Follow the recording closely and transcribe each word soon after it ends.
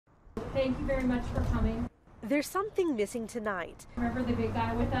Thank you very much for coming. There's something missing tonight. Remember the big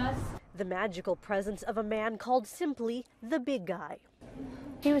guy with us? The magical presence of a man called simply the Big Guy.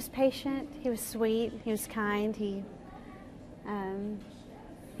 He was patient, he was sweet, he was kind, he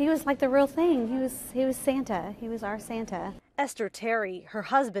was like the real thing. He was Santa. He was our Santa. Esther Terry, her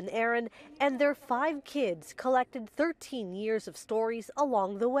husband Aaron, and their 5 kids collected 13 years of stories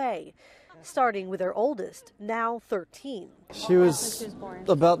along the way, starting with her oldest, now 13. She was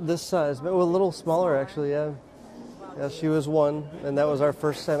about this size, but a little smaller actually, yeah. Yeah, she was 1, and that was our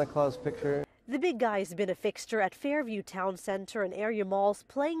first Santa Claus picture. The Big Guy's been a fixture at Fairview Town Center and area malls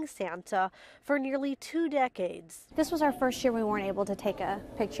playing Santa for nearly 2 decades. This was our first year we weren't able to take a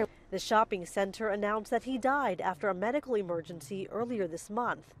picture. The shopping center announced that he died after a medical emergency earlier this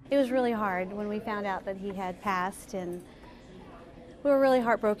month. It was really hard when we found out that he had passed, and we were really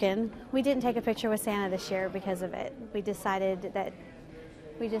heartbroken. We didn't take a picture with Santa this year because of it. We decided that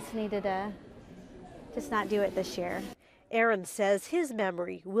we just needed to just not do it this year. Aaron says his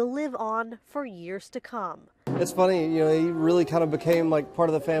memory will live on for years to come. It's funny, you know, he really kind of became like part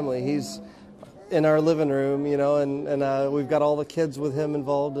of the family. He's in our living room, you know, and we've got all the kids with him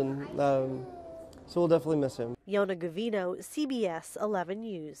involved, and so we'll definitely miss him. Yona Gavino, CBS 11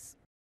 News.